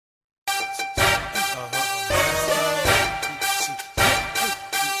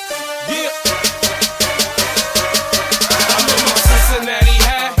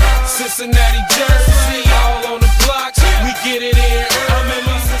Cincinnati jersey, all on the block. We get it in. I'm in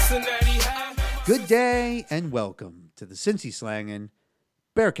my Cincinnati hat. Good day and welcome to the Cincy Slangin'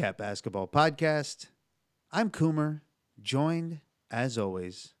 Bearcat Basketball Podcast. I'm Coomer, joined, as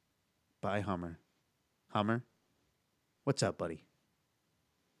always, by Hummer. Hummer, what's up, buddy?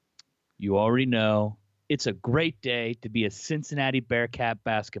 You already know it's a great day to be a Cincinnati Bearcat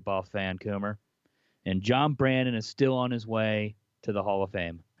basketball fan, Coomer. And John Brandon is still on his way to the Hall of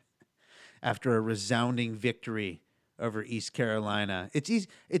Fame. After a resounding victory over East Carolina,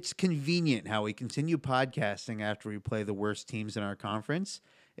 it's convenient how we continue podcasting after we play the worst teams in our conference.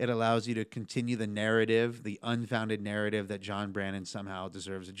 It allows you to continue the narrative, the unfounded narrative that John Brandon somehow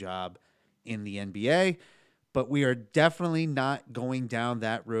deserves a job in the NBA. But we are definitely not going down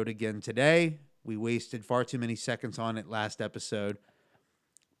that road again today. We wasted far too many seconds on it last episode.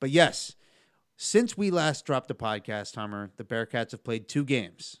 But yes, since we last dropped the podcast, Hummer, the Bearcats have played 2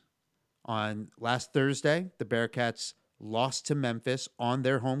 games. On last Thursday, the Bearcats lost to Memphis on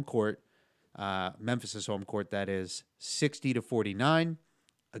their home court, Memphis's home court, that is, 60-49,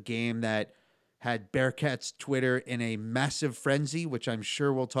 a game that had Bearcats Twitter in a massive frenzy, which I'm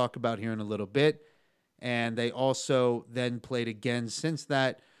sure we'll talk about here in a little bit. And they also then played again since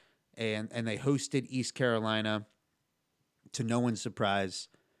that, and they hosted East Carolina. To no one's surprise,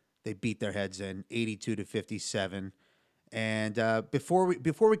 they beat their heads in 82-57. And before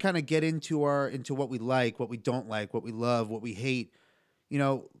we kind of get into what we like, what we don't like, what we love, what we hate,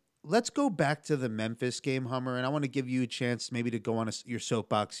 let's go back to the Memphis game, Hummer. And I want to give you a chance maybe to go on your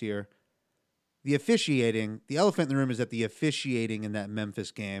soapbox here. The officiating, the elephant in the room is that the officiating in that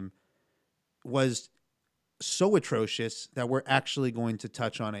Memphis game was so atrocious that we're actually going to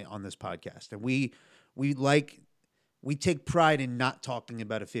touch on it on this podcast. And we take pride in not talking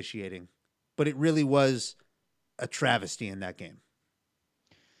about officiating, but it really was a travesty in that game.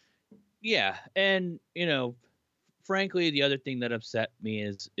 Yeah, and frankly, the other thing that upset me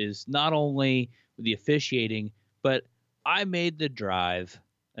is not only the officiating, but I made the drive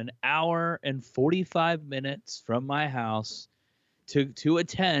an hour and 45 minutes from my house to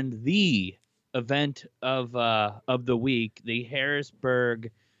attend the event of the week, the Harrisburg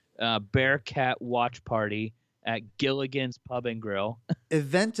Bearcat Watch Party at Gilligan's Pub and Grill.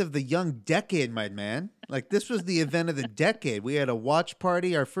 Event of the young decade, my man. Like, this was the event of the decade. We had a watch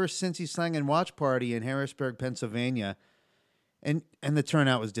party, our first Cincy Slangin' watch party in Harrisburg, Pennsylvania. And the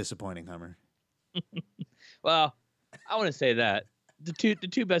turnout was disappointing, Hummer. Well, I want to say that. The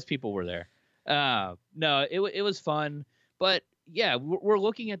two best people were there. No, it was fun. But, yeah, we're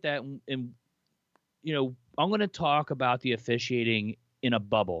looking at that, and I'm going to talk about the officiating in a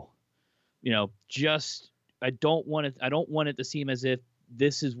bubble. I don't want it to seem as if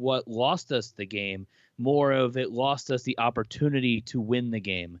this is what lost us the game. More of it lost us the opportunity to win the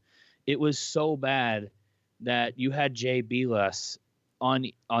game. It was so bad that you had Jay Bilas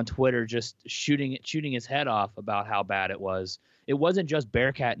on Twitter just shooting his head off about how bad it was. It wasn't just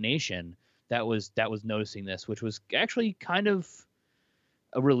Bearcat Nation that was noticing this, which was actually kind of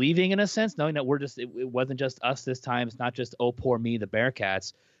relieving in a sense, knowing that it wasn't just us this time. It's not just, oh, poor me, the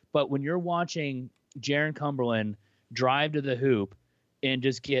Bearcats. But when you're watching Jaron Cumberland drive to the hoop and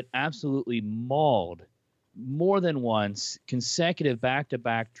just get absolutely mauled more than once, consecutive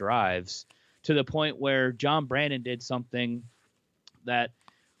back-to-back drives, to the point where John Brandon did something that,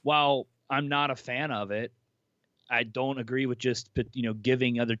 while I'm not a fan of it, I don't agree with just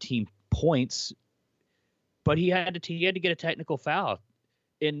giving other team points, but he had to get a technical foul.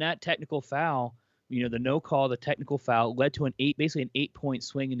 In that technical foul, the no call, the technical foul led to basically an 8-point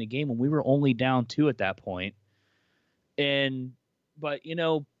swing in the game when we were only down 2 at that point. But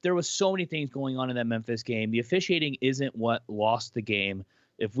there was so many things going on in that Memphis game. The officiating isn't what lost the game.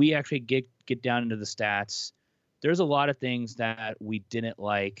 If we actually get down into the stats, there's a lot of things that we didn't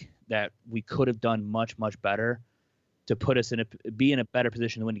like that we could have done much, much better to put us be in a better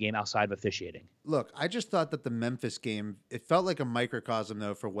position to win the game outside of officiating. Look, I just thought that the Memphis game, it felt like a microcosm,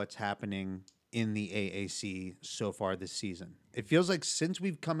 though, for what's happening in the AAC so far this season. It feels like since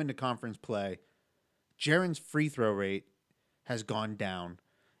we've come into conference play, Jaron's free throw rate has gone down,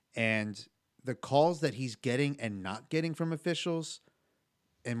 and the calls that he's getting and not getting from officials,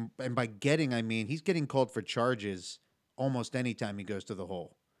 and by getting, I mean he's getting called for charges almost any time he goes to the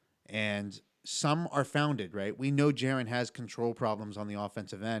hole. And some are founded, right? We know Jaron has control problems on the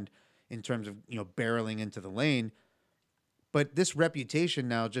offensive end in terms of, barreling into the lane. But this reputation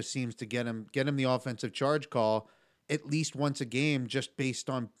now just seems to get him the offensive charge call at least once a game just based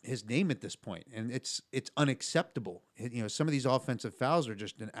on his name at this point. And it's unacceptable. Some of these offensive fouls are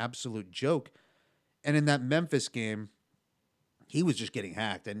just an absolute joke. And in that Memphis game, he was just getting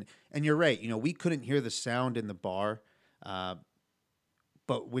hacked. And you're right. We couldn't hear the sound in the bar.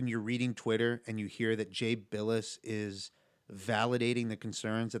 But when you're reading Twitter and you hear that Jay Billis is validating the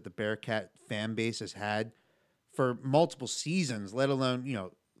concerns that the Bearcat fan base has had for multiple seasons, let alone,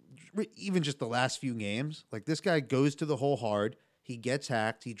 even just the last few games, like this guy goes to the hole hard, he gets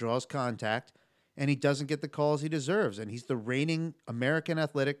hacked, he draws contact, and he doesn't get the calls he deserves. And he's the reigning American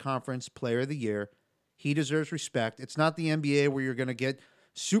Athletic Conference Player of the Year. He deserves respect. It's not the NBA where you're going to get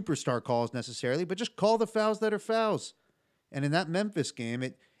superstar calls necessarily, but just call the fouls that are fouls. And in that Memphis game,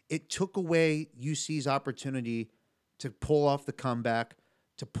 it took away UC's opportunity to pull off the comeback,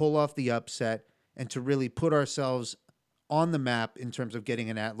 to pull off the upset, and to really put ourselves on the map in terms of getting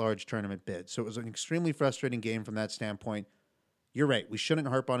an at-large tournament bid. So it was an extremely frustrating game from that standpoint. You're right. We shouldn't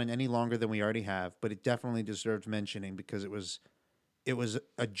harp on it any longer than we already have, but it definitely deserves mentioning because it was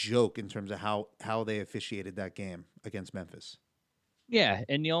a joke in terms of how they officiated that game against Memphis. Yeah,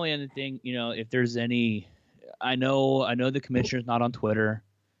 and the only other thing, if there's any, I know the commissioner's not on Twitter.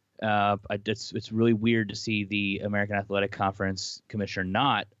 It's really weird to see the American Athletic Conference commissioner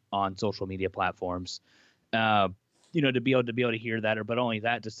not on social media platforms. To be able to hear that, but only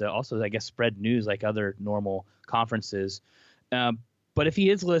that, just to also, I guess, spread news like other normal conferences. But if he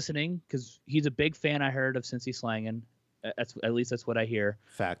is listening, because he's a big fan, I heard, of Cincy Slangin'. At least that's what I hear.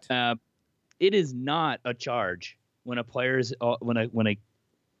 Fact. It is not a charge when a player's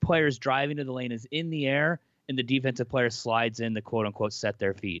driving to the lane is in the air and the defensive player slides in to quote unquote set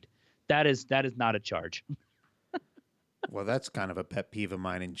their feet. That is not a charge. Well, that's kind of a pet peeve of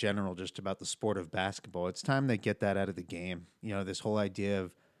mine in general, just about the sport of basketball. It's time they get that out of the game. This whole idea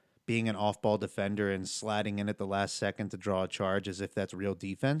of being an off-ball defender and sliding in at the last second to draw a charge as if that's real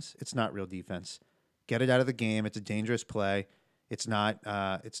defense. It's not real defense. Get it out of the game. It's a dangerous play. It's not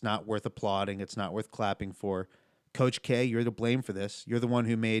worth applauding. It's not worth clapping for. Coach K, you're to blame for this. You're the one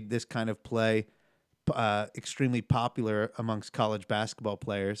who made this kind of play extremely popular amongst college basketball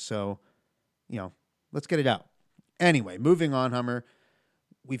players. So, let's get it out. Anyway, moving on, Hummer.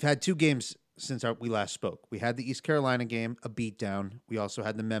 We've had 2 games since we last spoke. We had the East Carolina game, a beatdown. We also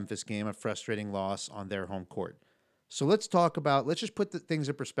had the Memphis game, a frustrating loss on their home court. So let's just put the things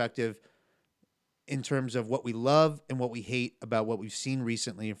in perspective in terms of what we love and what we hate about what we've seen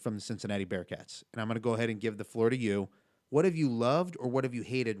recently from the Cincinnati Bearcats. And I'm going to go ahead and give the floor to you. What have you loved or what have you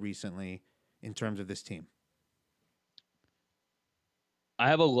hated recently in terms of this team? I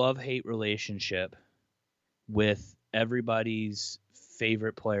have a love-hate relationship with everybody's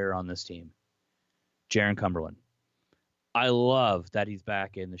favorite player on this team, Jaron Cumberland. I love that he's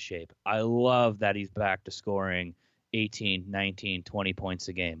back in the shape. I love that he's back to scoring 18, 19, 20 points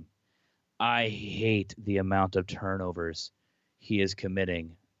a game. I hate the amount of turnovers he is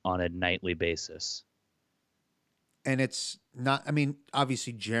committing on a nightly basis. And it's not,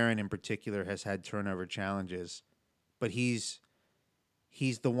 obviously Jaron in particular has had turnover challenges, but he's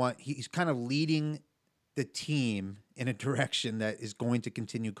the one, he's kind of leading the team in a direction that is going to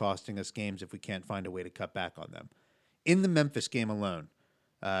continue costing us games if we can't find a way to cut back on them. In the Memphis game alone,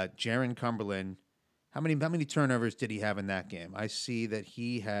 Jaron Cumberland, how many turnovers did he have in that game? I see that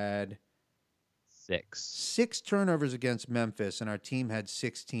he had 6 turnovers against Memphis, and our team had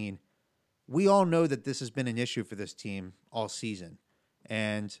 16. We all know that this has been an issue for this team all season,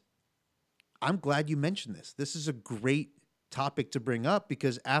 and I'm glad you mentioned this. This is a great topic to bring up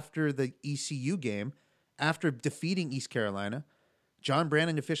because after the ECU game, after defeating East Carolina, John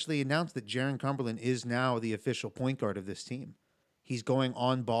Brandon officially announced that Jaron Cumberland is now the official point guard of this team. He's going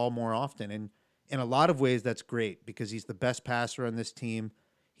on ball more often, and in a lot of ways that's great because he's the best passer on this team.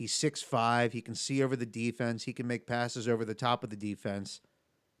 He's 6'5", he can see over the defense, he can make passes over the top of the defense.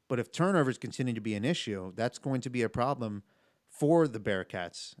 But if turnovers continue to be an issue, that's going to be a problem for the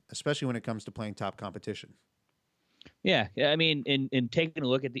Bearcats, especially when it comes to playing top competition. Yeah, in taking a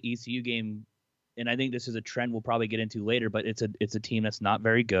look at the ECU game, and I think this is a trend we'll probably get into later, but it's a team that's not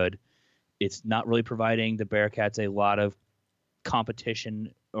very good. It's not really providing the Bearcats a lot of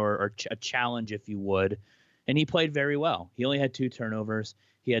competition or a challenge, if you would. And he played very well. He only had 2 turnovers.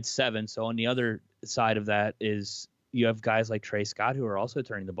 He had 7. So on the other side of that is you have guys like Trey Scott who are also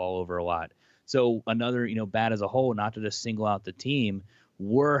turning the ball over a lot. So another, bad as a whole, not to just single out the team,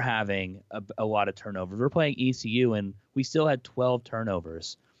 we're having a lot of turnovers. We're playing ECU, and we still had 12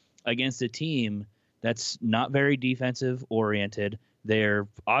 turnovers against a team that's not very defensive oriented. They're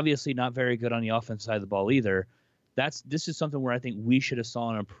obviously not very good on the offensive side of the ball either. This is something where I think we should have saw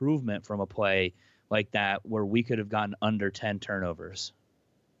an improvement from a play like that where we could have gotten under 10 turnovers.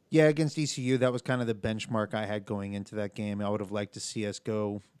 Yeah, against ECU, that was kind of the benchmark I had going into that game. I would have liked to see us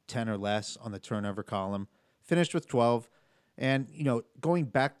go 10 or less on the turnover column. Finished with 12. And, going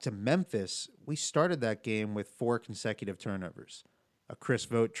back to Memphis, we started that game with 4 consecutive turnovers, a Chris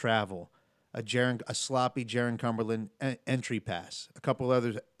Vogt travel, a sloppy Jaron Cumberland entry pass, a couple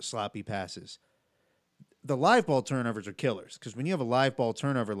other sloppy passes. The live ball turnovers are killers because when you have a live ball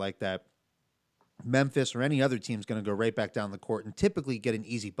turnover like that, Memphis or any other team is going to go right back down the court and typically get an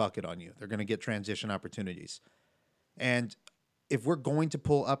easy bucket on you. They're going to get transition opportunities. And if we're going to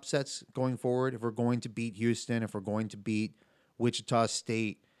pull upsets going forward, if we're going to beat Houston, if we're going to beat Wichita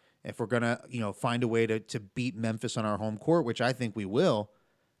State, if we're going to, find a way to beat Memphis on our home court, which I think we will,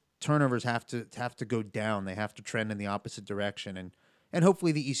 turnovers have to go down. They have to trend in the opposite direction. And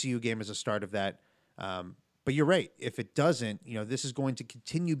hopefully the ECU game is a start of that. But you're right. If it doesn't, this is going to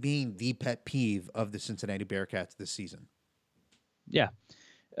continue being the pet peeve of the Cincinnati Bearcats this season. Yeah.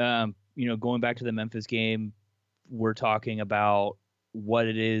 Going back to the Memphis game, we're talking about what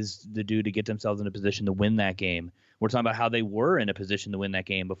it is to do to get themselves in a position to win that game. We're talking about how they were in a position to win that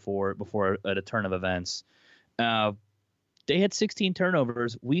game before a turn of events. They had 16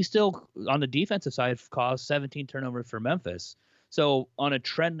 turnovers. We still, on the defensive side, caused 17 turnovers for Memphis. So on a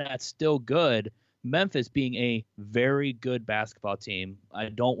trend that's still good, Memphis being a very good basketball team, I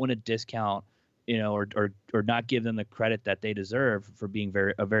don't want to discount, or not give them the credit that they deserve for being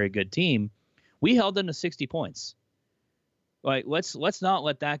a very good team. We held them to 60 points. Like let's not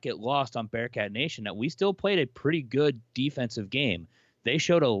let that get lost on Bearcat Nation that we still played a pretty good defensive game. They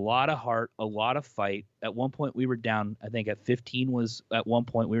showed a lot of heart, a lot of fight. At one point we were down, I think at 15 was at one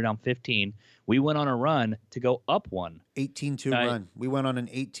point we were down 15. We went on a run to go up one. 18-2 run. We went on an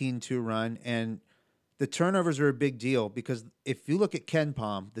 18-2 run, and the turnovers are a big deal because if you look at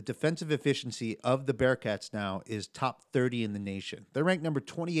KenPom, the defensive efficiency of the Bearcats now is top 30 in the nation. They're ranked number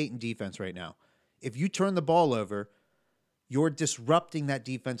 28 in defense right now. If you turn the ball over, you're disrupting that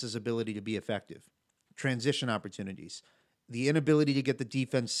defense's ability to be effective. Transition opportunities, the inability to get the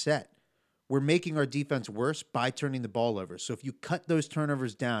defense set. We're making our defense worse by turning the ball over. So if you cut those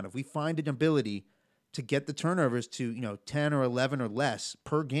turnovers down, if we find an ability to get the turnovers to 10 or 11 or less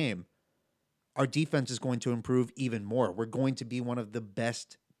per game, our defense is going to improve even more. We're going to be one of the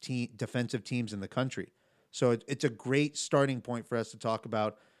best defensive teams in the country. So it's a great starting point for us to talk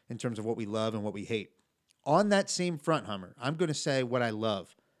about in terms of what we love and what we hate. On that same front, Hummer, I'm going to say what I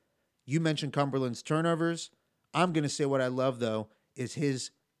love. You mentioned Cumberland's turnovers. I'm going to say what I love, though, is his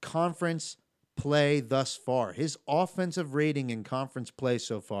conference play thus far. His offensive rating in conference play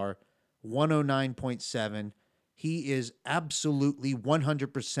so far, 109.7. He is absolutely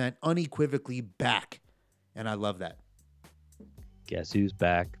 100% unequivocally back, and I love that. Guess who's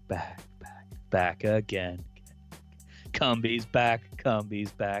back again. Cumby's back.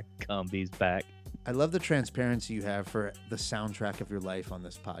 I love the transparency you have for the soundtrack of your life on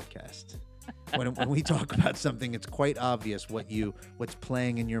this podcast. When we talk about something, it's quite obvious what's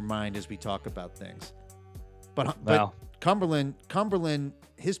playing in your mind as we talk about things. But Cumberland,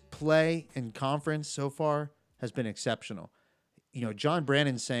 his play in conference so far has been exceptional. John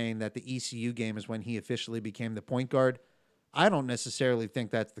Brannon's saying that the ECU game is when he officially became the point guard. I don't necessarily think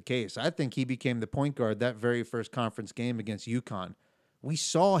that's the case. I think he became the point guard that very first conference game against UConn. We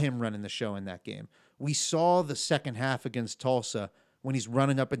saw him running the show in that game. We saw the second half against Tulsa when he's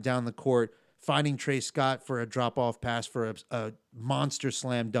running up and down the court, finding Trey Scott for a drop-off pass for a monster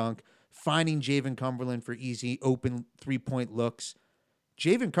slam dunk, finding Javen Cumberland for easy open three-point looks.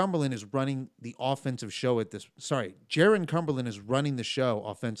 Jaron Cumberland is running the show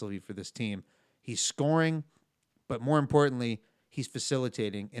offensively for this team. He's scoring, but more importantly, he's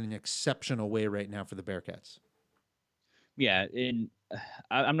facilitating in an exceptional way right now for the Bearcats. Yeah, and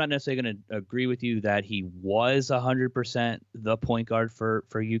I'm not necessarily going to agree with you that he was 100% the point guard for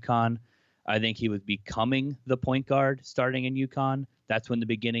UConn. I think he was becoming the point guard starting in UConn. That's when the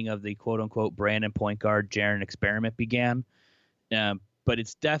beginning of the quote-unquote Brandon point guard Jaron experiment began. But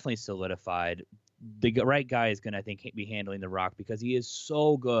it's definitely solidified. The right guy is going to, I think, be handling the rock because he is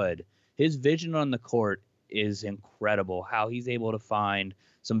so good. His vision on the court is incredible. How he's able to find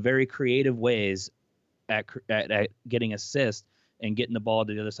some very creative ways at getting assists and getting the ball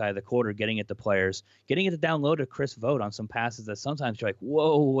to the other side of the court or getting it to players, getting it to down low to Chris Vogt on some passes that sometimes you're like,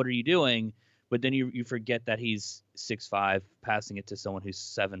 whoa, what are you doing? But then you forget that he's 6'5", passing it to someone who's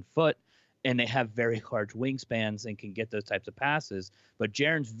 7 foot. And they have very large wingspans and can get those types of passes. But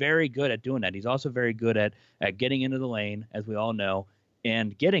Jaron's very good at doing that. He's also very good at getting into the lane, as we all know,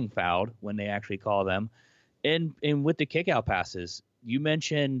 and getting fouled when they actually call them. And with the kick-out passes, you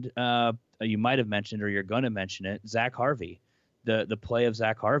mentioned, you might have mentioned, or you're going to mention it, Zach Harvey, the play of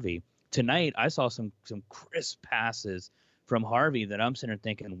Zach Harvey. Tonight, I saw some crisp passes from Harvey that I'm sitting there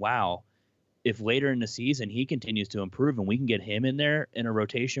thinking, wow, if later in the season he continues to improve and we can get him in there in a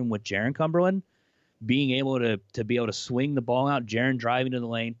rotation with Jaron Cumberland, being able to be able to swing the ball out, Jaron driving to the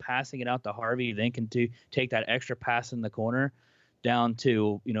lane, passing it out to Harvey, then can take that extra pass in the corner down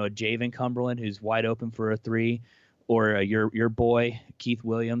to, a Javen Cumberland who's wide open for a three, or your boy Keith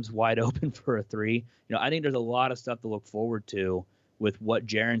Williams wide open for a three. I think there's a lot of stuff to look forward to with what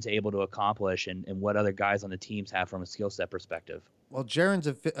Jaron's able to accomplish and what other guys on the teams have from a skill set perspective. Well, Jaron's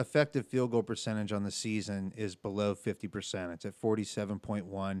effective field goal percentage on the season is below 50%. It's at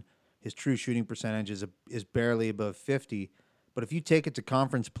 47.1. His true shooting percentage is barely above 50. But if you take it to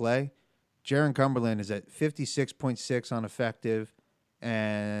conference play, Jaron Cumberland is at 56.6 on effective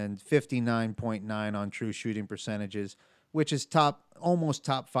and 59.9 on true shooting percentages, which is almost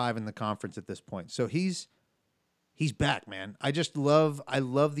top 5 in the conference at this point. So he's back, man. I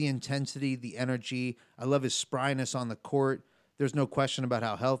love the intensity, the energy. I love his spryness on the court. There's no question about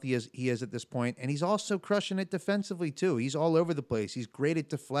how healthy he is at this point. And he's also crushing it defensively, too. He's all over the place. He's great at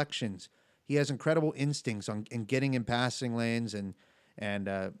deflections. He has incredible instincts in getting in passing lanes and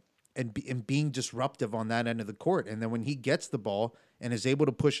being disruptive on that end of the court. And then when he gets the ball and is able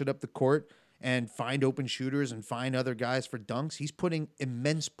to push it up the court and find open shooters and find other guys for dunks, he's putting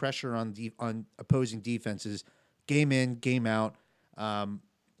immense pressure on opposing defenses, game in, game out.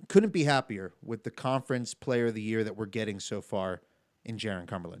 Couldn't be happier with the conference player of the year that we're getting so far in Jaron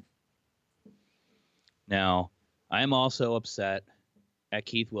Cumberland. Now, I'm also upset at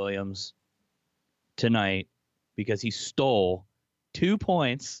Keith Williams tonight because he stole 2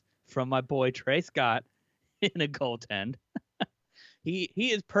 points from my boy Trey Scott in a goaltend. He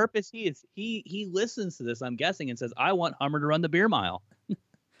listens to this, I'm guessing, and says, I want Hummer to run the beer mile.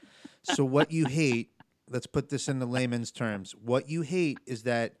 So what you hate, let's put this into layman's terms. What you hate is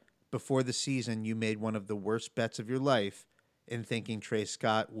that before the season, you made one of the worst bets of your life in thinking Trey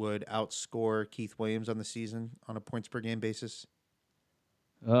Scott would outscore Keith Williams on the season on a points per game basis.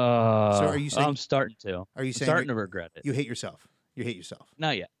 So are you saying, I'm starting to. Are you I'm saying starting to regret it? You hate yourself. You hate yourself.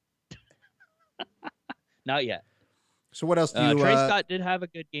 Not yet. Not yet. So what else do you? Trey Scott did have a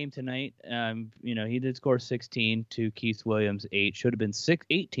good game tonight. He did score 16 to Keith Williams 8. Should have been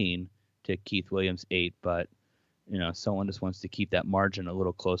 18 to Keith Williams 8, but someone just wants to keep that margin a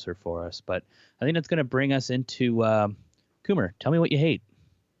little closer for us. But I think that's going to bring us into Coomer. Tell me what you hate.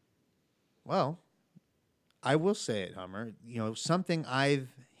 Well, I will say it, Hummer. Something I've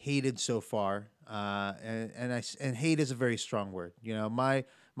hated so far, and hate is a very strong word.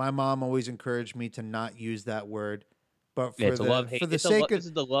 My mom always encouraged me to not use that word. But for the sake of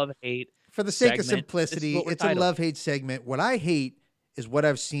simplicity, it's a love-hate segment. What I hate is what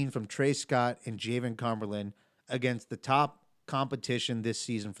I've seen from Trey Scott and Javen Cumberland against the top competition this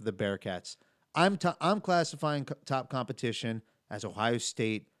season for the Bearcats. I'm classifying top competition as Ohio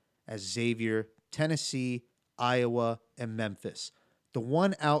State, as Xavier, Tennessee, Iowa, and Memphis. The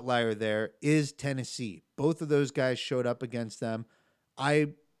one outlier there is Tennessee. Both of those guys showed up against them.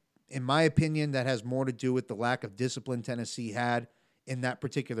 In my opinion, that has more to do with the lack of discipline Tennessee had in that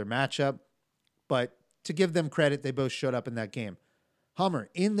particular matchup. But to give them credit, they both showed up in that game. Hummer,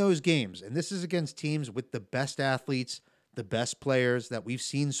 in those games, and this is against teams with the best athletes, the best players that we've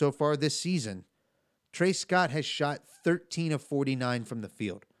seen so far this season, Trey Scott has shot 13 of 49 from the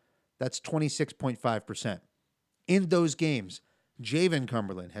field. That's 26.5%. In those games, Javen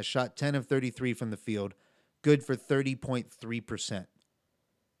Cumberland has shot 10 of 33 from the field, good for 30.3%.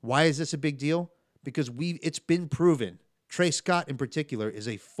 Why is this a big deal? Because it's been proven. Trey Scott in particular is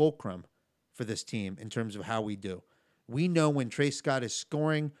a fulcrum for this team in terms of how we do. We know when Trey Scott is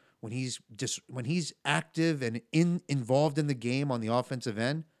scoring, when he's active and involved in the game on the offensive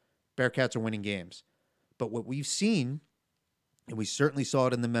end, Bearcats are winning games. But what we've seen, and we certainly saw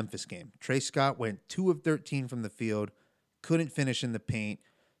it in the Memphis game, Trey Scott went 2 of 13 from the field, couldn't finish in the paint,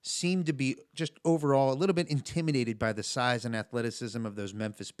 seemed to be just overall a little bit intimidated by the size and athleticism of those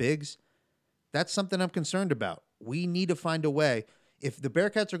Memphis bigs. That's something I'm concerned about. We need to find a way. If the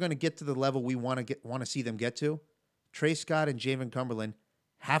Bearcats are going to get to the level we want to see them get to, Trey Scott and Javen Cumberland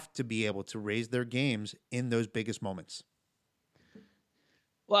have to be able to raise their games in those biggest moments.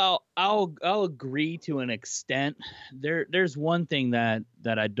 Well, I'll agree to an extent. There's one thing that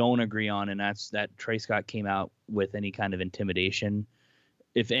I don't agree on, and that's that Trey Scott came out with any kind of intimidation.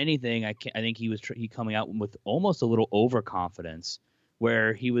 If anything, I think he coming out with almost a little overconfidence,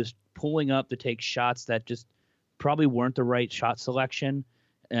 where he was pulling up to take shots that just probably weren't the right shot selection.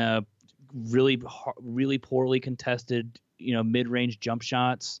 Really poorly contested, mid-range jump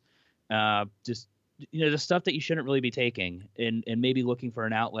shots. Just the stuff that you shouldn't really be taking, and maybe looking for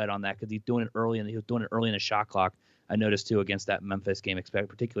an outlet on that, because he's doing it early, and he was doing it early in the shot clock. I noticed too against that Memphis game,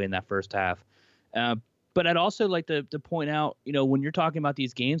 particularly in that first half. But I'd also like to point out, when you're talking about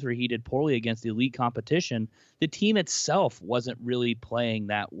these games where he did poorly against elite competition, the team itself wasn't really playing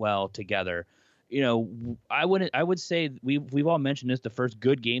that well together. I would say we've all mentioned this. The first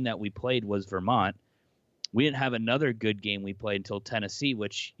good game that we played was Vermont. We didn't have another good game we played until Tennessee,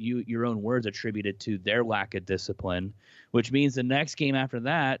 which your own words attributed to their lack of discipline, which means the next game after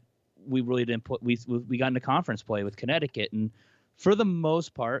that, we really didn't put, we got into conference play with Connecticut. And for the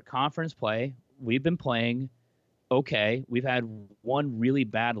most part, conference play, we've been playing okay. We've had one really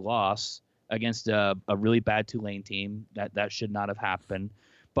bad loss against a really bad Tulane team. That should not have happened.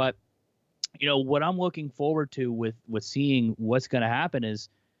 But, what I'm looking forward to with seeing what's going to happen is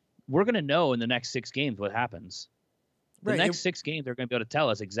we're going to know in the next 6 games what happens. The next 6 games, they're going to be able to tell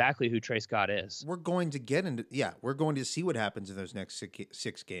us exactly who Trey Scott is. We're going to see what happens in those next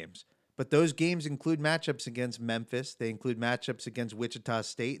 6 games. But those games include matchups against Memphis. They include matchups against Wichita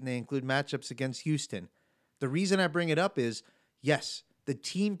State, and they include matchups against Houston. The reason I bring it up is, yes, the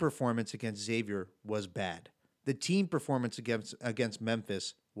team performance against Xavier was bad. The team performance against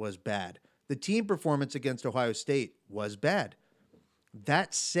Memphis was bad. The team performance against Ohio State was bad.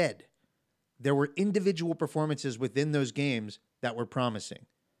 That said, there were individual performances within those games that were promising.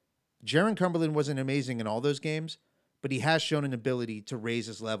 Jaron Cumberland wasn't amazing in all those games, but he has shown an ability to raise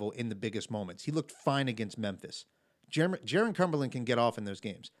his level in the biggest moments. He looked fine against Memphis. Jaron Cumberland can get off in those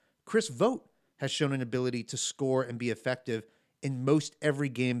games. Chris Vogt has shown an ability to score and be effective in most every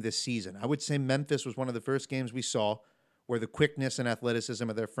game this season. I would say Memphis was one of the first games we saw where the quickness and athleticism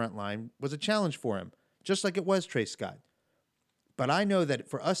of their front line was a challenge for him, just like it was Trey Scott. But I know that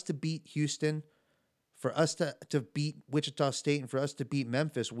for us to beat Houston, for us to beat Wichita State, and for us to beat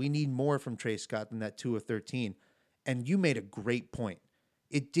Memphis, we need more from Trey Scott than that 2 of 13. And you made a great point.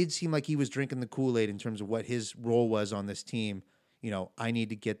 It did seem like he was drinking the Kool-Aid in terms of what his role was on this team. I need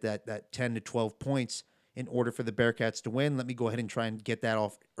to get that 10 to 12 points in order for the Bearcats to win. Let me go ahead and try and get that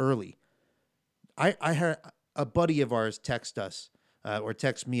off early. I had a buddy of ours text us, or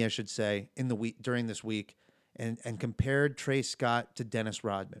text me, I should say, during this week, and compared Trey Scott to Dennis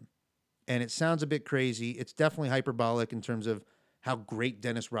Rodman. And it sounds a bit crazy. It's definitely hyperbolic in terms of how great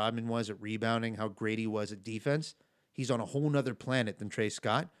Dennis Rodman was at rebounding, how great he was at defense. He's on a whole nother planet than Trey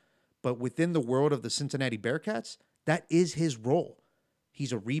Scott. But within the world of the Cincinnati Bearcats, that is his role.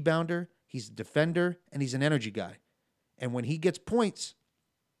 He's a rebounder, he's a defender, and he's an energy guy. And when he gets points,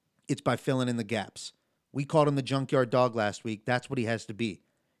 it's by filling in the gaps. We called him the junkyard dog last week. That's what he has to be.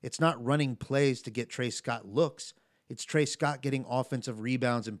 It's not running plays to get Trey Scott looks. It's Trey Scott getting offensive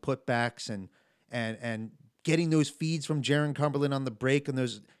rebounds and putbacks and getting those feeds from Jaron Cumberland on the break and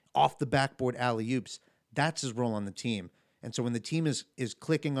those off the backboard alley-oops. That's his role on the team. And so when the team is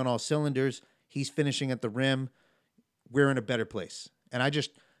clicking on all cylinders, he's finishing at the rim, we're in a better place. And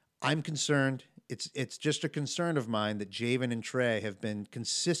I'm concerned. It's just a concern of mine that Javen and Trey have been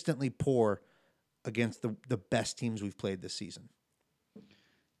consistently poor against the best teams we've played this season.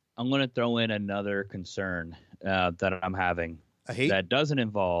 I'm going to throw in another concern that I'm having. A hate? That doesn't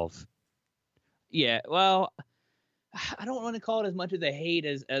involve. Yeah, well, I don't want to call it as much of a hate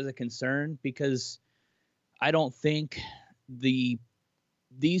as a concern, because I don't think these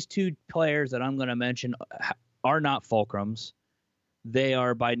 2 players that I'm going to mention are not fulcrums. They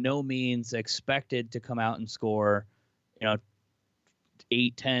are by no means expected to come out and score,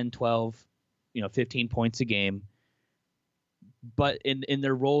 8, 10, 12, 15 points a game. But in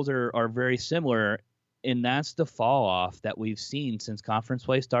their roles are very similar, and that's the fall off that we've seen since conference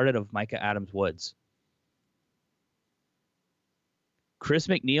play started of Micah Adams-Woods. Chris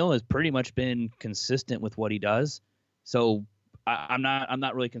McNeil has pretty much been consistent with what he does, so I'm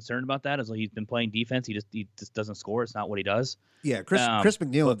not really concerned about that. As he's been playing defense, he just doesn't score. It's not what he does. Yeah, Chris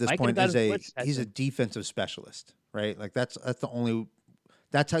McNeil at this point he's a defensive specialist, right? Like that's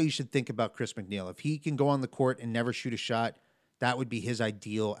how you should think about Chris McNeil. If he can go on the court and never shoot a shot, that would be his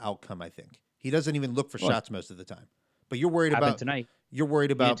ideal outcome, I think. He doesn't even look for shots most of the time. But you're worried about tonight. You're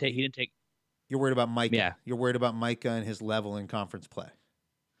worried about he didn't take. You're worried about Micah. Yeah. You're worried about Micah and his level in conference play.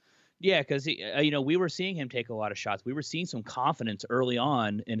 Yeah, because we were seeing him take a lot of shots. We were seeing some confidence early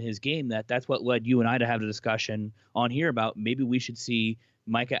on in his game. That's what led you and I to have the discussion on here about maybe we should see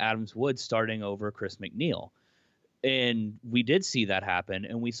Micah Adams-Woods starting over Chris McNeil. And we did see that happen,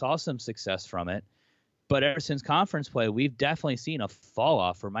 and we saw some success from it. But ever since conference play, we've definitely seen a fall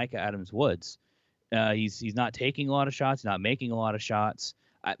off for Micah Adams-Woods. He's not taking a lot of shots, not making a lot of shots.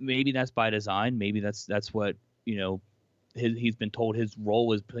 Maybe that's by design. Maybe that's what he's been told his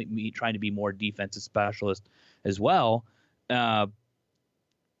role is trying to be more defensive specialist as well.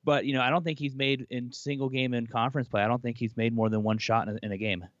 But I don't think he's made in single game in conference play. I don't think he's made more than one shot in a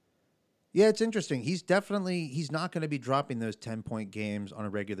game. Yeah, it's interesting. He's not going to be dropping those 10-point games on a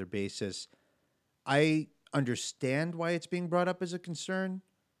regular basis. I understand why it's being brought up as a concern,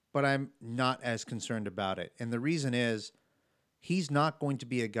 but I'm not as concerned about it. And the reason is he's not going to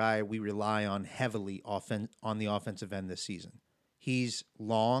be a guy we rely on heavily on the offensive end this season. He's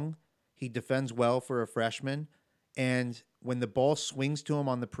long. He defends well for a freshman. And when the ball swings to him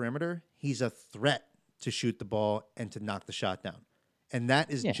on the perimeter, he's a threat to shoot the ball and to knock the shot down. And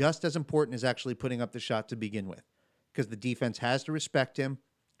that is just as important as actually putting up the shot to begin with, because the defense has to respect him.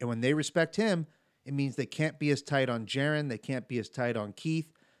 And when they respect him, it means they can't be as tight on Jaren. They can't be as tight on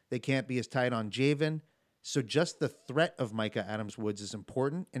Keith. They can't be as tight on Javen. So just the threat of Micah Adams-Woods is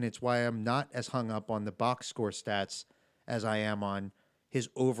important, and it's why I'm not as hung up on the box score stats as I am on his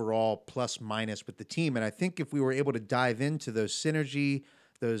overall plus minus with the team. And I think if we were able to dive into those synergy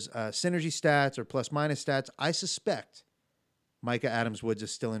stats or plus minus stats, I suspect Micah Adams-Woods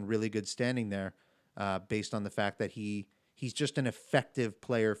is still in really good standing there, based on the fact that he's just an effective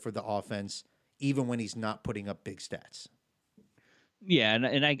player for the offense, even when he's not putting up big stats. Yeah,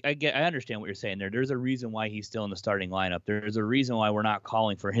 and I understand what you're saying there. There's a reason why he's still in the starting lineup. There's a reason why we're not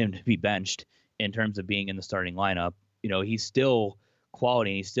calling for him to be benched in terms of being in the starting lineup. He's still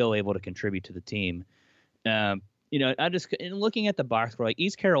quality and he's still able to contribute to the team. I just, in looking at the box score, like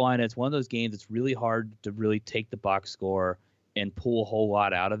East Carolina, it's one of those games that's really hard to really take the box score and pull a whole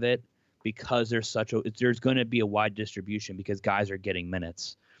lot out of it, because there's going to be a wide distribution because guys are getting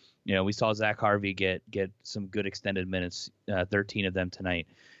minutes. We saw Zach Harvey get some good extended minutes, 13 of them tonight.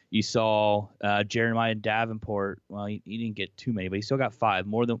 You saw Jeremiah Davenport. Well, he didn't get too many, but he still got 5,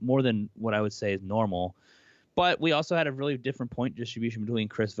 more than what I would say is normal. But we also had a really different point distribution between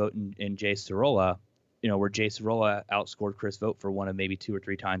Chris Vogt and Jay Sorolla, where Jay Sorolla outscored Chris Vogt for one of maybe 2 or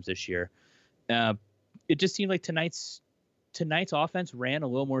 3 times this year. It just seemed like tonight's offense ran a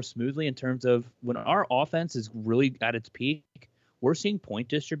little more smoothly in terms of when our offense is really at its peak, we're seeing point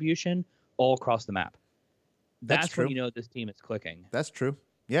distribution all across the map. That's when this team is clicking. That's true.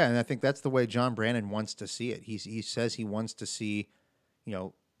 Yeah, and I think that's the way John Brannon wants to see it. He says he wants to see,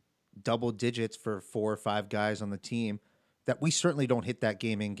 double digits for 4 or 5 guys on the team. That we certainly don't hit that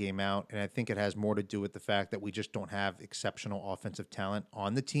game in, game out, and I think it has more to do with the fact that we just don't have exceptional offensive talent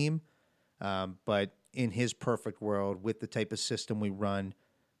on the team. But in his perfect world, with the type of system we run,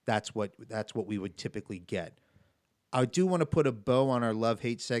 that's what we would typically get. I do want to put a bow on our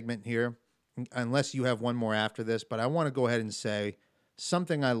love-hate segment here, unless you have one more after this, but I want to go ahead and say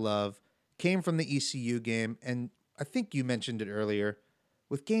something I love came from the ECU game, and I think you mentioned it earlier.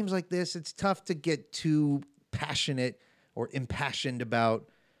 With games like this, it's tough to get too passionate or impassioned about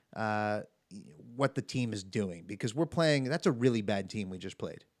what the team is doing, because that's a really bad team we just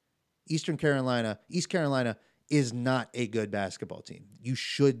played. East Carolina is not a good basketball team. You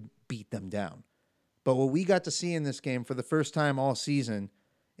should beat them down. But what we got to see in this game for the first time all season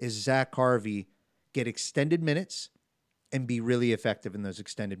is Zach Harvey get extended minutes and be really effective in those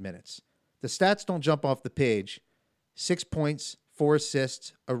extended minutes. The stats don't jump off the page. 6 points, 4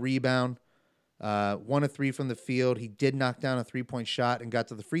 assists, a rebound, 1 of 3 from the field. He did knock down a 3-point shot and got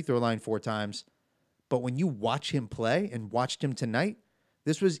to the free throw line 4 times. But when you watch him play and watched him tonight,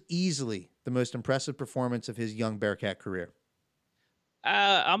 this was easily the most impressive performance of his young Bearcat career.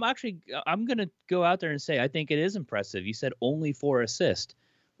 I'm going to go out there and say I think it is impressive. You said only 4 assists.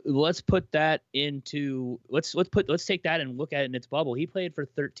 Let's put that into let's take that and look at it in its bubble. He played for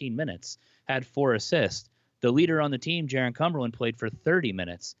 13 minutes, had 4 assists. The leader on the team, Jaron Cumberland, played for 30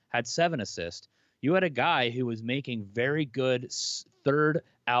 minutes, had 7 assists. You had a guy who was making very good third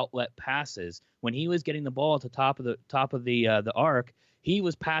outlet passes. When he was getting the ball at the top of the arc, he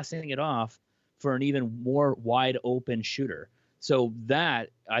was passing it off for an even more wide open shooter. So that,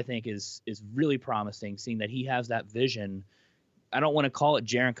 I think, is really promising, seeing that he has that vision. I don't want to call it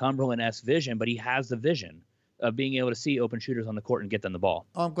Jaron Cumberland-esque vision, but he has the vision of being able to see open shooters on the court and get them the ball.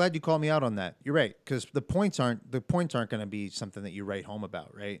 Oh, I'm glad you called me out on that. You're right, because the points aren't going to be something that you write home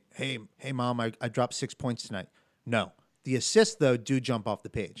about, right? Hey, Mom, I dropped 6 points tonight. No. The assists, though, do jump off the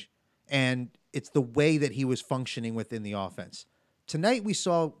page. And it's the way that he was functioning within the offense. Tonight we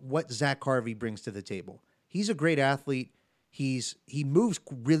saw what Zach Harvey brings to the table. He's a great athlete. He moves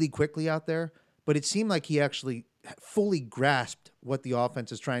really quickly out there, but it seemed like he actually fully grasped what the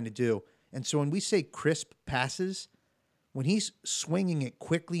offense is trying to do. And so when we say crisp passes, when he's swinging it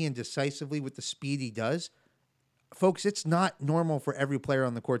quickly and decisively with the speed he does, folks, it's not normal for every player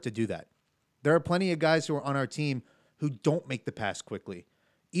on the court to do that. There are plenty of guys who are on our team who don't make the pass quickly.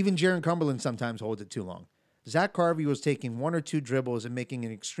 Even Jaron Cumberland sometimes holds it too long. Zach Harvey was taking one or two dribbles and making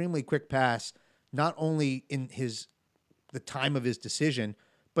an extremely quick pass, not only in the time of his decision,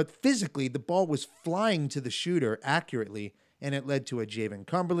 but physically the ball was flying to the shooter accurately, and it led to a Javen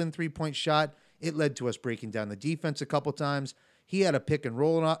Cumberland three-point shot. It led to us breaking down the defense a couple times. He had a pick and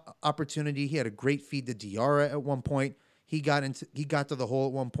roll opportunity. He had a great feed to Diarra at one point. He got to the hole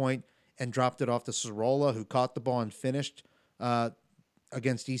at one point and dropped it off to Sorolla, who caught the ball and finished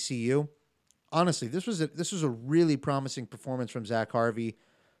against ECU. Honestly, this was a really promising performance from Zach Harvey.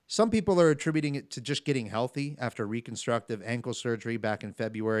 Some people are attributing it to just getting healthy after reconstructive ankle surgery back in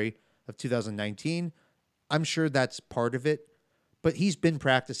February of 2019. I'm sure that's part of it, but he's been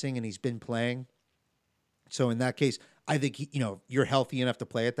practicing and he's been playing. So in that case, I think you're healthy enough to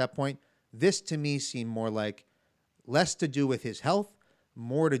play at that point. This to me seemed more like less to do with his health,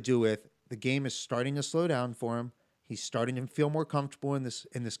 more to do with the game is starting to slow down for him. He's starting to feel more comfortable at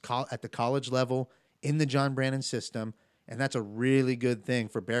the college level in the John Brannen system. And that's a really good thing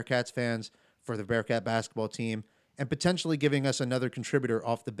for Bearcats fans, for the Bearcat basketball team, and potentially giving us another contributor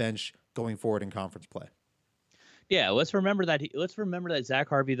off the bench going forward in conference play. Yeah, let's remember that Zach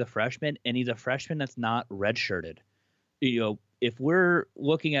Harvey, the freshman, and he's a freshman that's not redshirted. If we're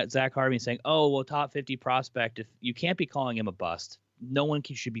looking at Zach Harvey and saying, "Oh, well, top 50 prospect," if you can't be calling him a bust. No one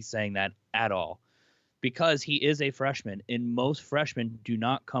should be saying that at all, because he is a freshman, and most freshmen do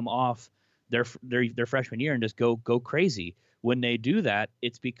not come off their freshman year and just go crazy. When they do that,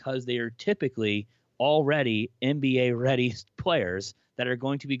 it's because they are typically already NBA ready players that are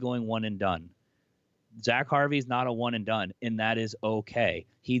going to be going one and done. Zach Harvey is not a one and done, and that is okay.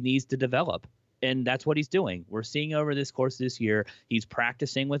 He needs to develop, and that's what he's doing. We're seeing over this course this year, he's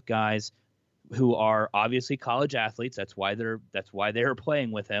practicing with guys who are obviously college athletes. That's why they're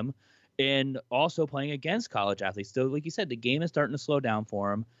playing with him, and also playing against college athletes. So, like you said, the game is starting to slow down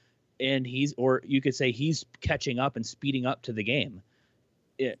for him. And you could say he's catching up and speeding up to the game.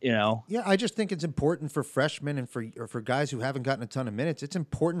 Yeah, I just think it's important for freshmen and for guys who haven't gotten a ton of minutes. It's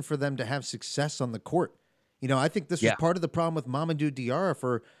important for them to have success on the court. I think this was part of the problem with Mamadou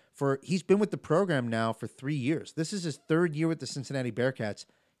Diarra for he's been with the program now for 3 years. This is his third year with the Cincinnati Bearcats.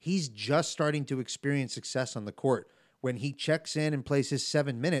 He's just starting to experience success on the court. When he checks in and plays his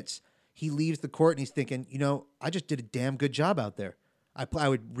 7 minutes, he leaves the court and he's thinking, I just did a damn good job out there. I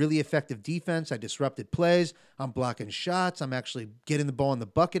would really effective defense. I disrupted plays. I'm blocking shots. I'm actually getting the ball in the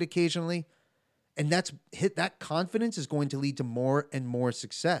bucket occasionally. And that confidence is going to lead to more and more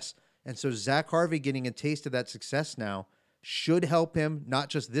success. And so Zach Harvey getting a taste of that success now should help him, not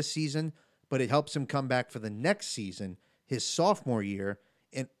just this season, but it helps him come back for the next season, his sophomore year,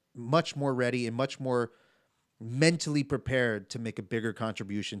 and much more ready and much more mentally prepared to make a bigger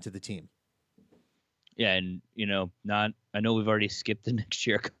contribution to the team. Yeah, and I know we've already skipped the next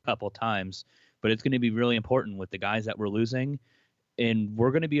year a couple times, but it's going to be really important with the guys that we're losing, and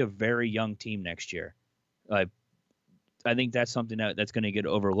we're going to be a very young team next year. I think that's something that's going to get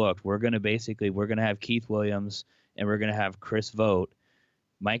overlooked. We're going to have Keith Williams, and we're going to have Chris Vogt,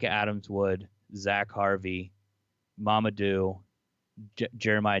 Micah Adams-Wood, Zach Harvey, Mamadou,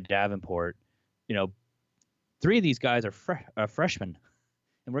 Jeremiah Davenport. 3 of these guys are freshmen,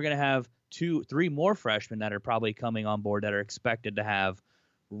 and we're going to have 2-3 more freshmen that are probably coming on board that are expected to have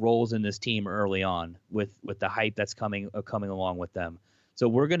roles in this team early on with the hype that's coming along with them. So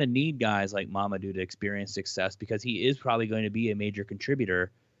we're going to need guys like Mamadou to experience success, because he is probably going to be a major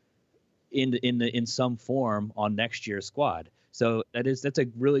contributor in some form on next year's squad. So that's a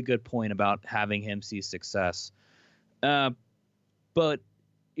really good point about having him see success. But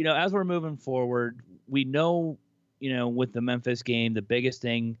as we're moving forward, we know with the Memphis game, the biggest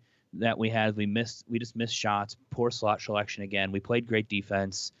thing that we had, we just missed shots, poor slot selection again. We played great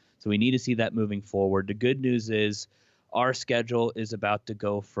defense, so we need to see that moving forward. The good news is our schedule is about to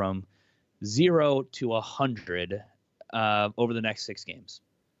go from 0 to 100 over the next 6 games.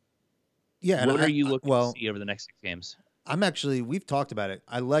 Yeah, what are you looking to see over the next 6 games? We've talked about it.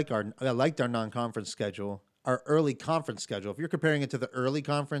 I liked our non-conference schedule, our early conference schedule. If you're comparing it to the early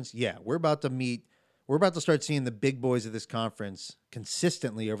conference, we're about to start seeing the big boys of this conference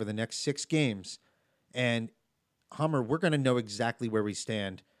consistently over the next 6 games. And Hummer, we're going to know exactly where we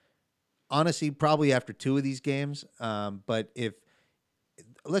stand. Honestly, probably after 2 of these games. But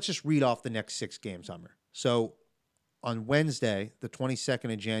let's just read off the next 6 games, Hummer. So on Wednesday, the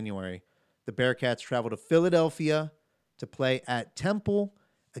 22nd of January, the Bearcats travel to Philadelphia to play at Temple,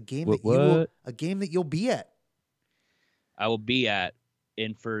 a game that you'll be at. I will be at.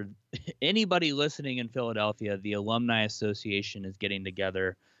 And for anybody listening in Philadelphia, the Alumni Association is getting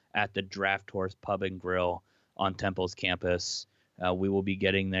together at the Draft Horse Pub and Grill on Temple's campus. We will be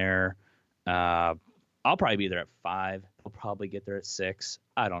getting there. I'll probably be there at 5. I'll probably get there at 6.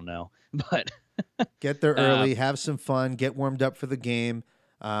 I don't know, but Get there early, have some fun, get warmed up for the game.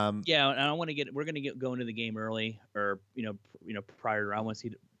 yeah, and I want to get. We're gonna go into the game early, or prior. I want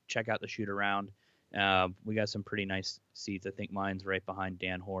to check out the shoot around. We got some pretty nice seats. I think mine's right behind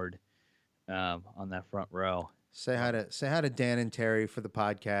Dan Horde, on that front row. Say hi to Dan and Terry for the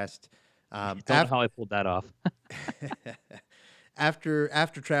podcast. Don't know how I pulled that off. After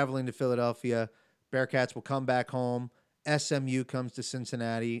traveling to Philadelphia, Bearcats will come back home. SMU comes to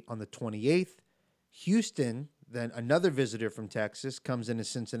Cincinnati on the 28th. Houston, then another visitor from Texas, comes into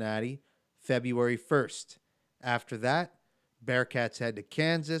Cincinnati February 1st. After that, Bearcats head to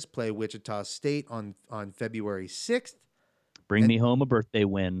Kansas, play Wichita State on February 6th. Bring me home a birthday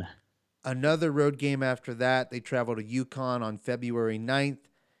win. Another road game after that. They travel to UConn on February 9th.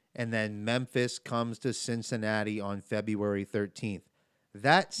 And then Memphis comes to Cincinnati on February 13th.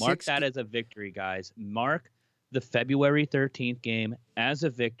 Mark that as a victory, guys. Mark the February 13th game as a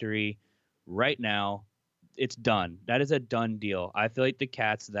victory right now. It's done. That is a done deal. I feel like the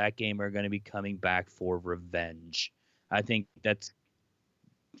Cats that game are going to be coming back for revenge. I think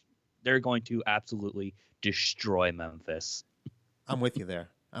they're going to absolutely destroy Memphis. I'm with you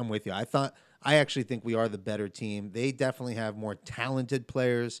there. I'm with you. I actually think we are the better team. They definitely have more talented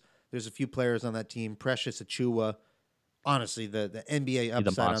players. There's a few players on that team. Precious Achua. Honestly, the NBA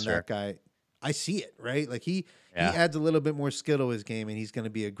upside on that guy, I see it, right? Like he adds a little bit more skill to his game, and he's going to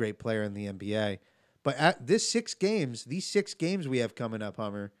be a great player in the NBA. But at these 6 games we have coming up,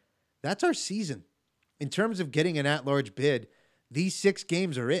 Hummer, that's our season. In terms of getting an at-large bid, these 6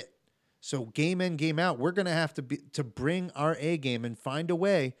 games are it. So game in, game out, we're going to have to bring our A game and find a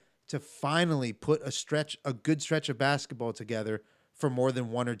way to finally put a good stretch of basketball together for more than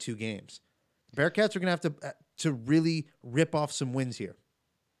 1 or 2 games. Bearcats are going to have to really rip off some wins here.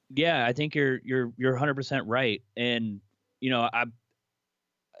 Yeah, I think you're 100% right. And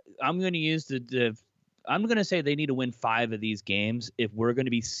I'm going to use I'm going to say they need to win 5 of these games if we're going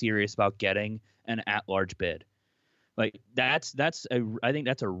to be serious about getting an at-large bid. Like I think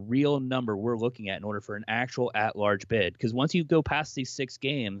that's a real number we're looking at in order for an actual at-large bid. Because once you go past these 6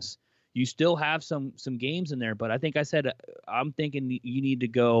 games, you still have some games in there. But I think I'm thinking you need to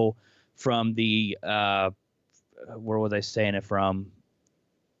go from the where was I saying it from?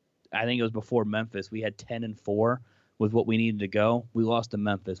 I think it was before Memphis. We had 10-4 with what we needed to go. We lost to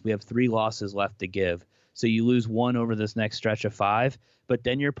Memphis. We have 3 losses left to give. So you lose 1 over this next stretch of 5, but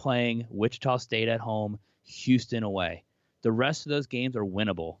then you're playing Wichita State at home, Houston away. The rest of those games are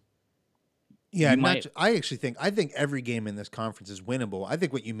winnable. Yeah, I think every game in this conference is winnable. I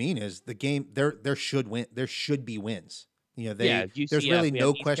think what you mean is the game there should be wins. UCF, there's really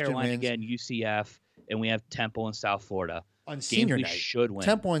no question. Carolina wins again, UCF, and we have Temple and South Florida on senior night. We should win.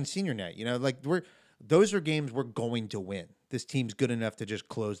 Temple and senior night. Those are games we're going to win. This team's good enough to just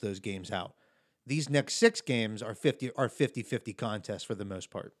close those games out. These next 6 games are 50-50 contests for the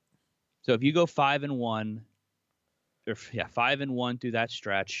most part. So if you go 5-1, 5-1 through that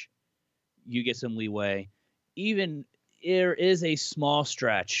stretch, you get some leeway. Even there is a small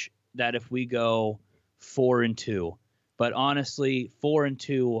stretch that if we go 4-2, but honestly,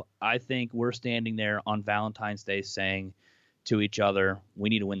 4-2, I think we're standing there on Valentine's Day saying to each other, we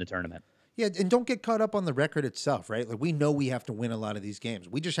need to win the tournament. Yeah, and don't get caught up on the record itself, right? Like we know we have to win a lot of these games.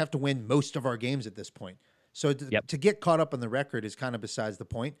 We just have to win most of our games at this point. So to get caught up on the record is kind of besides the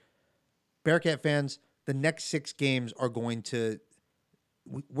point. Bearcat fans, the next 6 games are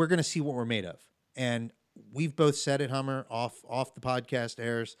we're going to see what we're made of. And we've both said it, Hummer, off the podcast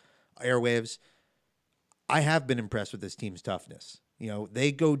airwaves. I have been impressed with this team's toughness.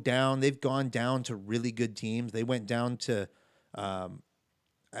 They've gone down to really good teams. They went down to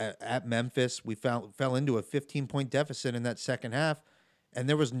at Memphis. We fell into a 15-point deficit in that second half, and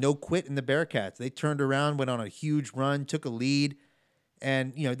there was no quit in the Bearcats. They turned around, went on a huge run, took a lead,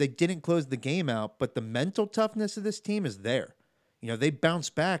 and they didn't close the game out, but the mental toughness of this team is there. They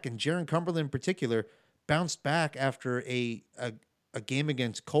bounced back, and Jaron Cumberland in particular bounced back after a game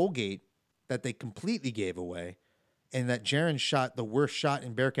against Colgate that they completely gave away, and that Jaron shot the worst shot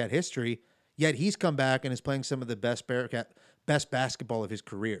in Bearcat history, yet he's come back and is playing some of the best basketball of his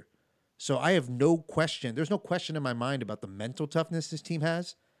career. So I have no question. There's no question in my mind about the mental toughness this team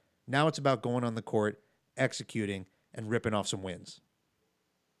has. Now it's about going on the court, executing, and ripping off some wins.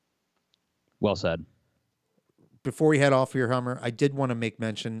 Well said. Before we head off here, Hummer, I did want to make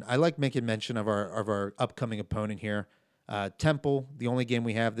mention. I like making mention of our upcoming opponent here, Temple. The only game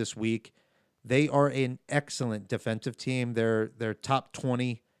we have this week. They are an excellent defensive team. They're top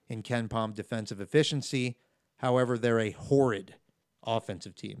 20 in KenPom defensive efficiency. However, they're a horrid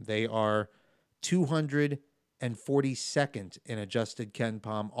offensive team. They are 242nd in adjusted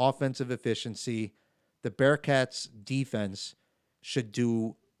KenPom offensive efficiency. The Bearcats' defense should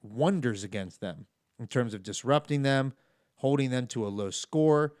do wonders against them in terms of disrupting them, holding them to a low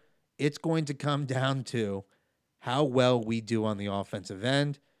score. It's going to come down to how well we do on the offensive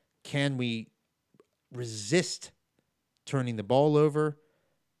end. Can we resist turning the ball over?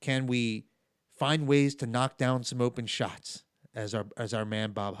 Can we find ways to knock down some open shots, as our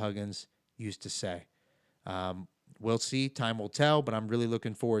man Bob Huggins used to say? We'll see. Time will tell, but I'm really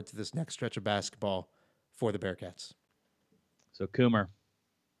looking forward to this next stretch of basketball for the Bearcats. So, Coomer,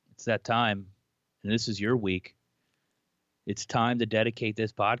 it's that time, and this is your week. It's time to dedicate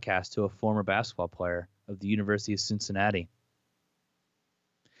this podcast to a former basketball player of the University of Cincinnati.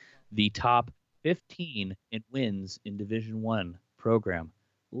 The top 15 in wins in Division I program.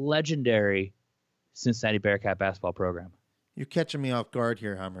 Legendary Cincinnati Bearcat basketball program. You're catching me off guard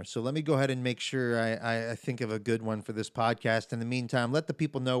here, Hummer. So let me go ahead and make sure I think of a good one for this podcast. In the meantime, let the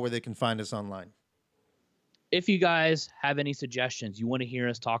people know where they can find us online. If you guys have any suggestions, you want to hear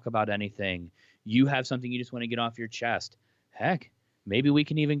us talk about anything, you have something you just want to get off your chest, heck, maybe we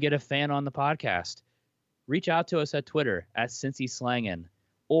can even get a fan on the podcast. Reach out to us at Twitter at CincySlangin,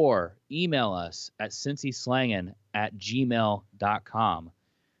 or email us at cincyslangin@gmail.com.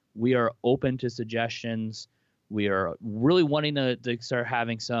 We are open to suggestions. We are really wanting to start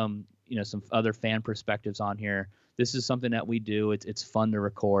having some other fan perspectives on here. This is something that we do. It's fun to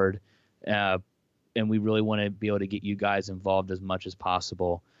record, and we really want to be able to get you guys involved as much as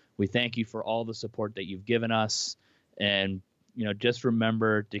possible. We thank you for all the support that you've given us, and just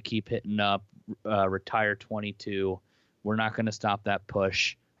remember to keep hitting up Retire 22. We're not going to stop that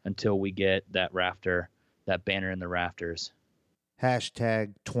push until we get that banner in the rafters.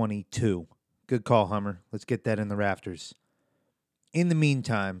 Hashtag 22. Good call, Hummer. Let's get that in the rafters. In the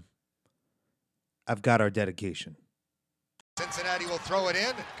meantime, I've got our dedication. Cincinnati will throw it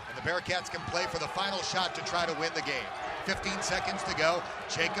in, and the Bearcats can play for the final shot to try to win the game. 15 seconds to go.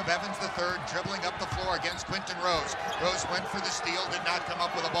 Jacob Evans III dribbling up the floor against Quentin Rose. Rose went for the steal, did not come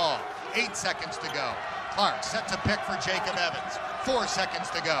up with a ball. 8 seconds to go. Clark sets a pick for Jacob Evans. 4 seconds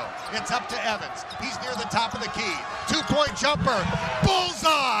to go. It's up to Evans. He's near the top of the key. 2-point jumper.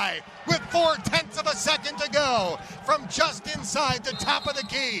 Bullseye! With 0.4 of a second to go. From just inside the top of the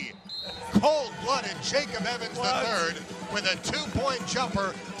key. Cold-blooded Jacob Evans III with a 2-point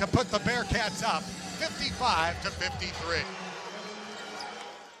jumper to put the Bearcats up 55-53.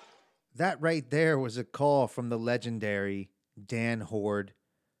 That right there was a call from the legendary Dan Hoard.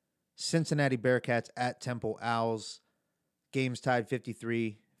 Cincinnati Bearcats at Temple Owls. Game's tied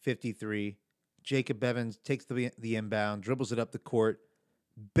 53-53. Jacob Evans takes the inbound, dribbles it up the court,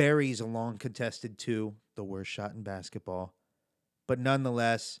 buries a long contested two, the worst shot in basketball. But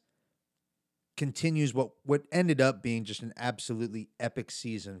nonetheless, continues what ended up being just an absolutely epic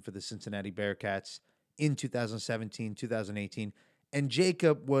season for the Cincinnati Bearcats in 2017, 2018. And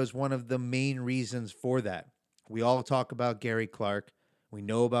Jacob was one of the main reasons for that. We all talk about Gary Clark. We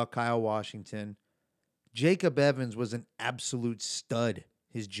know about Kyle Washington. Jacob Evans was an absolute stud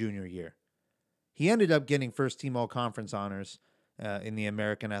his junior year. He ended up getting first-team all-conference honors in the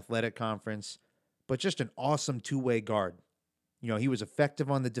American Athletic Conference, but just an awesome two-way guard. He was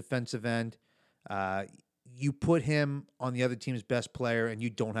effective on the defensive end. You put him on the other team's best player, and you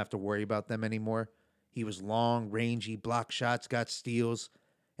don't have to worry about them anymore. He was long, rangy, blocked shots, got steals.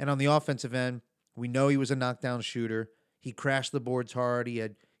 And on the offensive end, we know he was a knockdown shooter. He crashed the boards hard.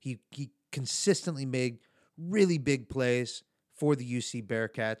 He consistently made really big plays for the UC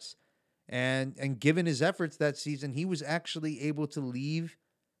Bearcats. And given his efforts that season, he was actually able to leave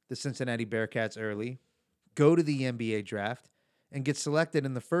the Cincinnati Bearcats early, go to the NBA draft, and get selected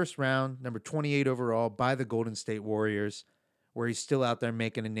in the first round, number 28 overall, by the Golden State Warriors, where he's still out there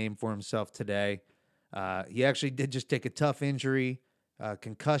making a name for himself today. He actually did just take a tough injury,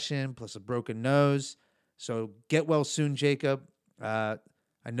 concussion, plus a broken nose. So get well soon, Jacob. I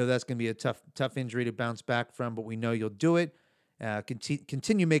know that's going to be a tough injury to bounce back from, but we know you'll do it.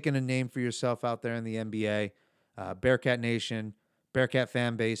 Continue making a name for yourself out there in the NBA. Bearcat Nation, Bearcat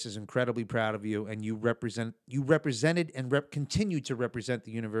fan base is incredibly proud of you, and you represented and continue to represent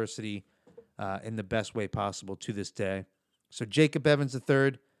the university in the best way possible to this day. So Jacob Evans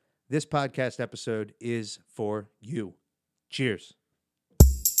III, this podcast episode is for you. Cheers.